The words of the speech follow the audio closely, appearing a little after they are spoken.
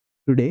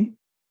Today,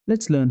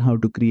 let's learn how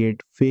to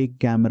create fake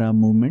camera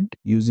movement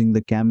using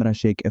the camera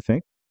shake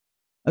effect,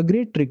 a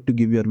great trick to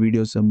give your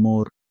videos a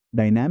more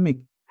dynamic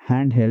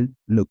handheld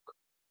look.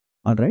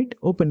 Alright,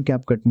 open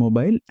CapCut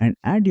Mobile and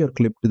add your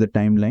clip to the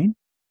timeline.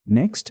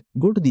 Next,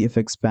 go to the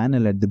effects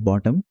panel at the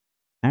bottom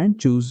and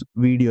choose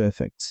Video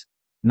Effects.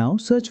 Now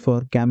search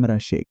for Camera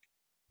Shake.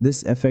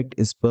 This effect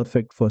is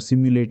perfect for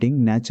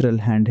simulating natural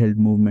handheld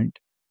movement.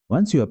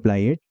 Once you apply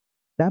it,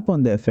 tap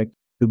on the effect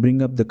to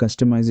bring up the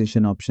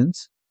customization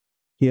options.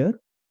 Here,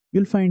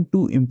 you'll find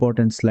two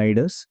important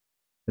sliders.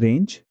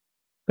 Range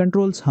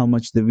controls how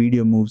much the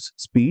video moves,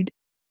 speed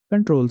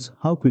controls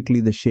how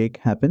quickly the shake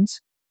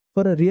happens.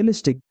 For a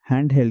realistic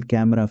handheld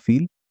camera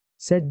feel,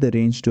 set the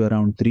range to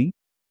around 3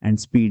 and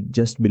speed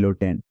just below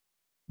 10.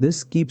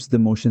 This keeps the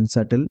motion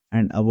subtle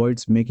and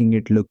avoids making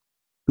it look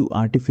too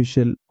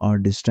artificial or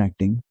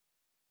distracting.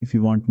 If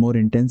you want more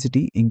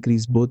intensity,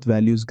 increase both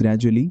values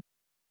gradually,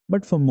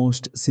 but for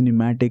most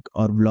cinematic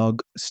or vlog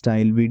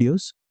style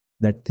videos,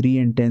 that 3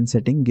 and 10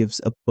 setting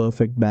gives a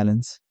perfect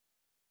balance.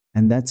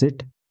 And that's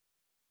it.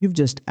 You've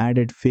just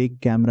added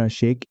fake camera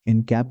shake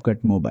in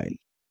CapCut Mobile.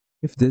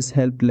 If this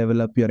helped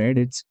level up your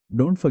edits,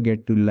 don't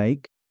forget to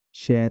like,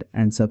 share,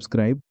 and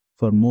subscribe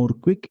for more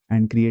quick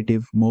and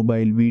creative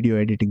mobile video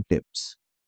editing tips.